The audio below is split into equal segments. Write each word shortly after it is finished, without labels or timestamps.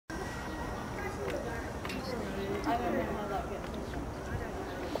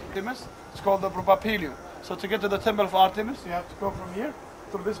Artemis. It's called the Propapilium. So to get to the temple of Artemis, you have to go from here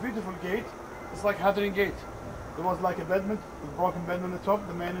through this beautiful gate. It's like Hadrian Gate. There was like a bedment, with broken bedment on the top,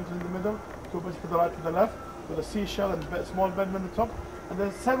 the main entrance in the middle, two beds to the right, to the left, with a seashell and small bedment on the top. And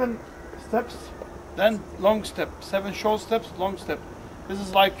there's 7 steps, then long step, 7 short steps, long step. This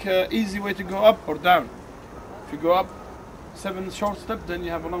is like easy way to go up or down. If you go up 7 short steps, then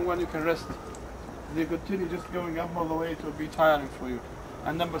you have a long one, you can rest. If you continue just going up all the way, it will be tiring for you.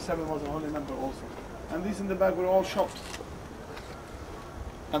 And number 7 was a holy number also. And these in the back were all shops.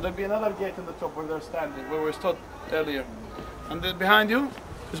 And there'll be another gate in the top where they're standing, where we stood earlier. And then behind you,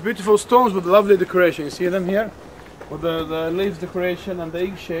 there's beautiful stones with lovely decoration. You see them here? With the leaves decoration and the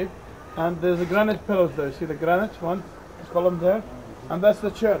egg shape. And there's a granite pillars there. See the granite one? Column there. And that's the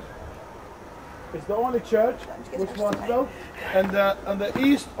church. It's the only church which was built on the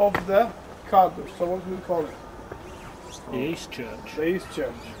east of the Kagos. So what do we call it? The East Church. The East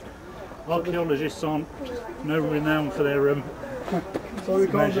Church. Archaeologists aren't no renowned for their so we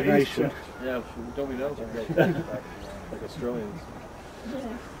call it the East Church. Yeah, don't we know? Like Australians.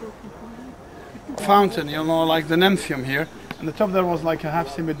 Fountain, you know, like the nymphium here. And the top there was like a half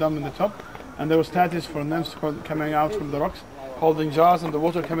semi-dome in the top. And there were statues for nymphs coming out from the rocks, holding jars and the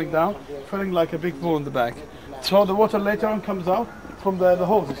water coming down, filling like a big pool in the back. So the water later on comes out from the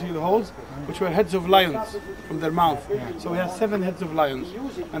holes. You see the holes? Which were heads of lions from their mouth. So we have 7 heads of lions.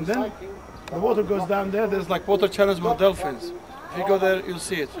 And then the water goes down there. There's like water channels with dolphins. If you go there, you'll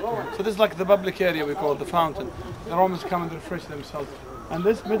see it. So this is like the public area, we call it the fountain. The Romans come and refresh themselves. And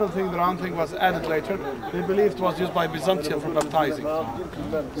this middle thing, the round thing, was added later. They believed it was used by Byzantium for baptizing.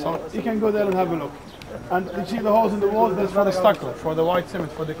 So you can go there and have a look. And you see the holes in the walls, that's for the stucco, for the white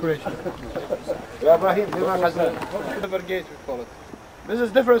cement, for decoration. River gate, we call it. This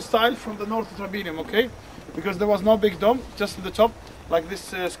is different style from the North Trabinium, okay? Because there was no big dome, just in the top, like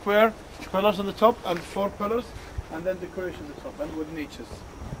this square pillars on the top, and 4 pillars, and then decoration on the top, and with niches.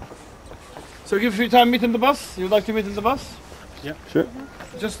 So give you time, meet in the bus. You'd like to meet in the bus? Yeah. Sure.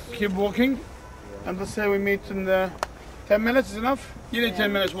 Just keep walking, and let's say we meet in 10 minutes is enough? You need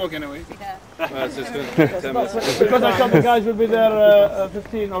 10 minutes walk anyway. Yeah. That's just good. 10 minutes. Because I thought the guys will be there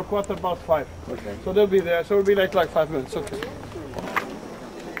 15 or quarter past 5. Okay. So they'll be there, so we'll be like 5 minutes, okay.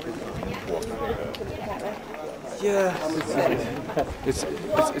 Yeah,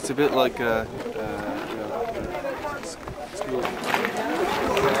 it's a bit like school.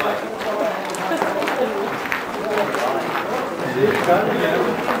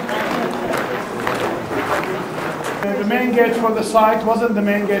 The main gate for the site wasn't the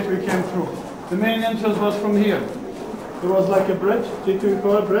main gate we came through. The main entrance was from here. There was like a bridge, we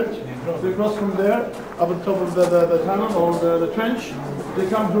call a bridge. They cross from there, up on top of the tunnel or the trench. They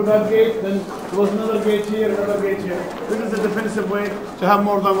come through that gate, then there was another gate here, another gate here. This is a defensive way to have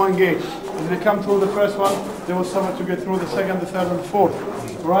more than one gate. If they come through the first one, there was someone to get through the second, the third, and the fourth.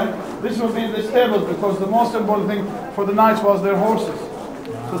 Right? This will be the stables because the most important thing for the knights was their horses.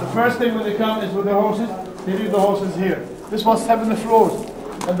 So the first thing when they come is with their horses. They leave the horses here. This was 7 floors.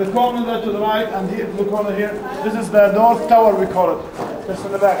 And the corner there to the right and here to the corner here, this is the North Tower we call it. Just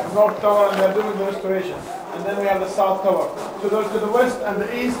in the back, the North Tower, and they're doing the restoration. And then we have the South Tower. So to the west and the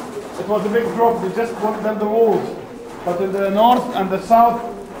east, it was a big drop. They just built the walls. But in the north and the south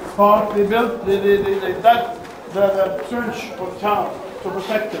part, they built the trench for the town to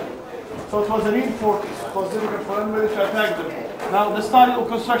protect them. So it was a real fortress. It was difficult for anybody to attack them. Now the style of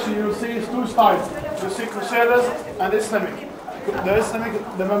construction you will see is 2 styles. You see Crusaders and Islamic. The Islamic,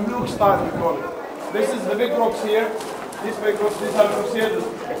 the Mamluk style we call it. This is the big rocks here. These big rocks, these are Crusaders.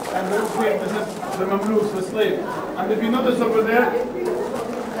 And the roof here, this is the Mamluks, the slave. And if you notice over there,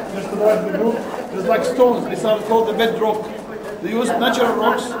 just to the right of the roof, there's like stones. These are called the bedrock. They use natural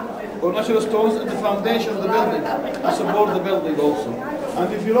rocks or natural stones at the foundation of the building to support the building also.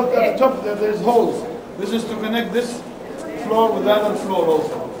 And if you look at the top there, there's holes. This is to connect this floor with the other floor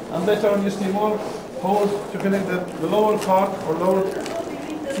also. And later on you see more holes to connect the lower part or lower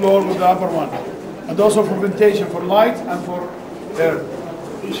floor with the upper one. And also for ventilation, for light and for air.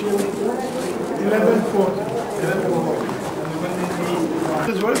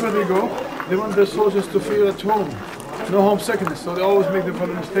 1140. Wherever they go, they want their soldiers to feel at home. No homesickness, so they always make them for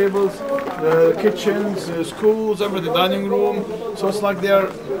the stables, the kitchens, schools, everything, dining room. So it's like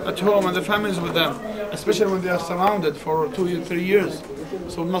they're at home and the families with them, especially when they are surrounded for 2 or 3 years.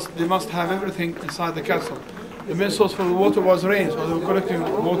 So they must have everything inside the castle. The main source for the water was rain, so they were collecting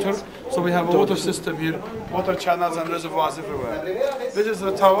water. So we have a water system here, water channels and reservoirs everywhere. This is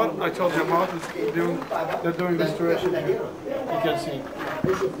the tower I told you about. They're doing restoration here. You can see.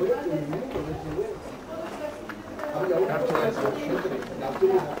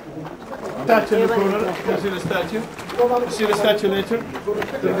 Statue in the corner, you can see the statue. You see the statue later,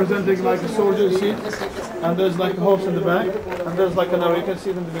 representing like a soldier, you see? And there's like a horse in the back, and there's like an arrow, you can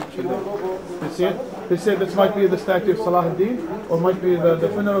see it in the picture there. You see it? They say this might be the statue of Salah ad-Din, or might be the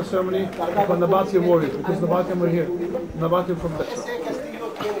funeral ceremony of the Nabati warriors, because Nabati were here. Nabati from Petra.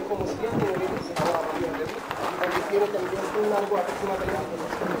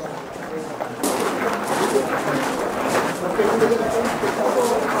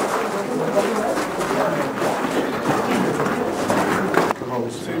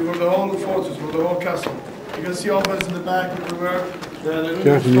 See, for the whole fortress, for the whole castle. You can see ovens in the back everywhere.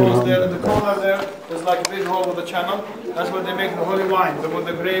 The stores there in the corner there's like a big hole with a channel. That's where they make the holy wine, with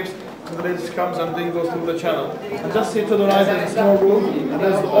the grapes. And the ladies comes and then goes through the channel. And just see to the right there's a small room, and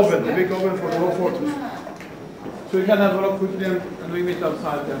there's the oven, the big oven for the whole fortress. So you can have a look quickly and we meet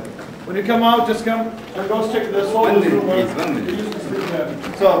outside there. When you come out, just come and go check the soil room. Please, 1 minute. You used to sleep there.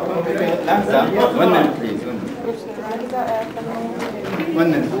 So, okay. 1 minute, please. 1 minute.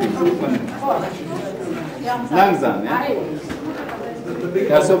 1 minute, please. 1 minute. Langsam, ja?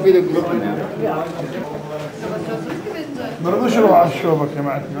 Ja, so viele Gruppen, ja. ما رضوش يروحوا على الشوبك يا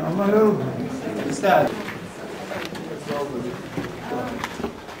معتنا الله يرضى. يستاهل.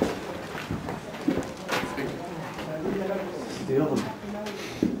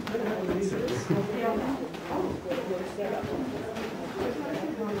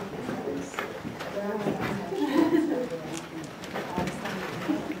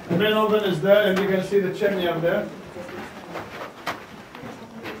 The main oven is there, and you can see the chimney up there.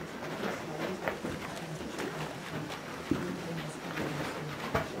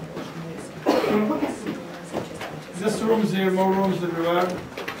 This room's here, more rooms everywhere.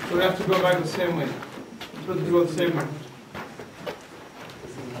 So we have to go back the same way. We have to go the same way.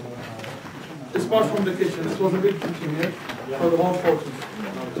 It's far from the kitchen. This was a big kitchen here for the whole fortress.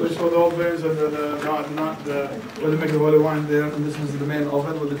 So it's for the ovens and not the where they make the holy wine there. And this is the main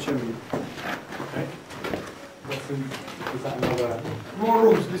oven with the chimney. Okay. Is that another? More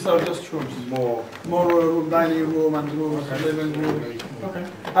rooms. These are just rooms. More room, dining room and rooms, living room. Okay.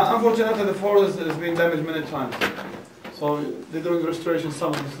 Unfortunately, the forest has been damaged many times. So they're doing restoration.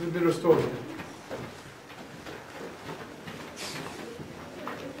 Some of this will be restored.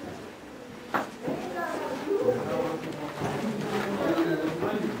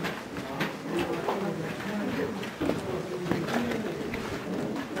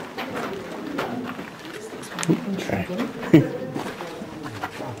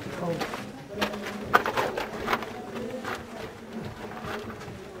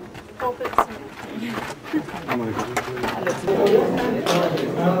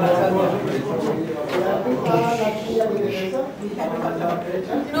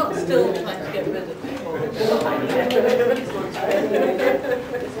 You're not still trying to get rid of it.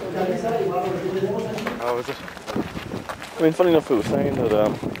 How was it? I mean, funny enough, it was saying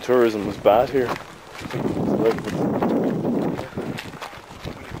that tourism was bad here.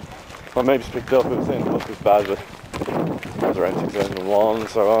 Well, maybe it's picked up. It was saying the book was bad, but it was around 2001 and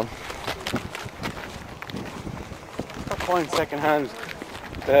so on. I find second-hand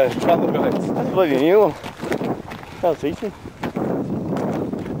travel guides. That's a bloody new one. That'll teach me.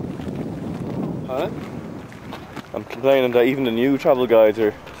 Huh? I'm complaining that even the new travel guides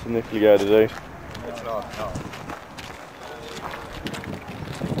are significantly out of date. It's not, no.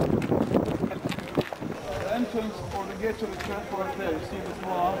 The entrance or the gate to the church was there. You see the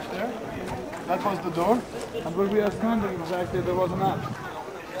small arch there? That was the door. And where we are standing exactly, there was an arch.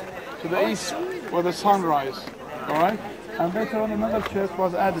 To the east, where the sun rises. Alright? And later on another church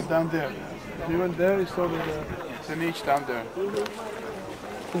was added down there. If you went there, you saw the niche down there.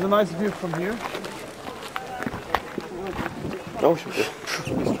 There's a nice view from here. Oh, shit.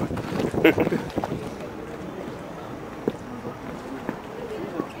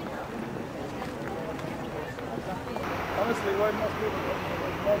 Honestly, why must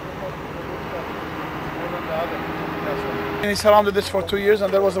be he surrounded this for 2 years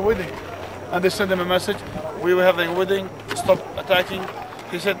and there was a wedding. And they sent him a message, we were having a wedding, stop attacking.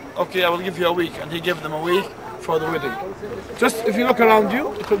 He said, okay, I will give you a week. And he gave them a week for the wedding. Just if you look around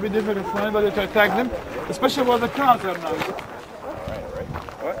you, it will be difficult for anybody to attack them, especially where the crowds are now.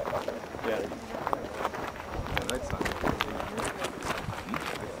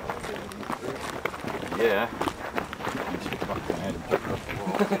 Yeah.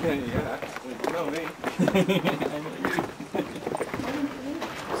 Yeah. You know me.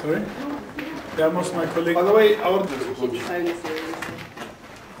 Sorry? Yeah, most of my colleagues. By the way, I ordered